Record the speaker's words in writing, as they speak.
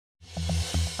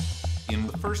In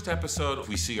the first episode,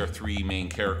 we see our three main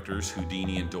characters,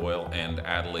 Houdini and Doyle and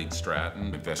Adelaide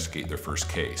Stratton, investigate their first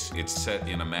case. It's set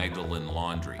in a Magdalene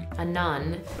laundry. A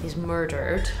nun is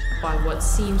murdered by what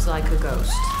seems like a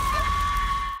ghost.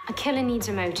 A killer needs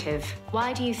a motive.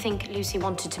 Why do you think Lucy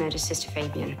wanted to murder Sister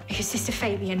Fabian? Because Sister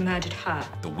Fabian murdered her.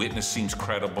 The witness seems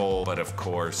credible, but of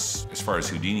course, as far as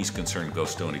Houdini's concerned,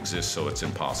 ghosts don't exist, so it's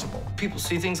impossible. People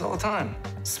see things all the time,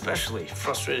 especially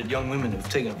frustrated young women who've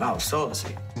taken a vow of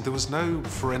celibacy. There was no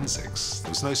forensics. There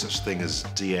was no such thing as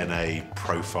DNA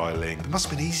profiling. It must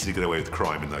have been easy to get away with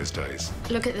crime in those days.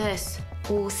 Look at this.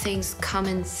 All things come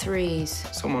in threes.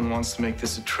 Someone wants to make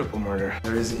this a triple murder.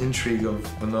 There is intrigue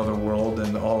of another world,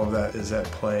 and all of that is at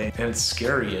play. And it's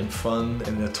scary and fun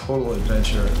and a total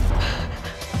adventure.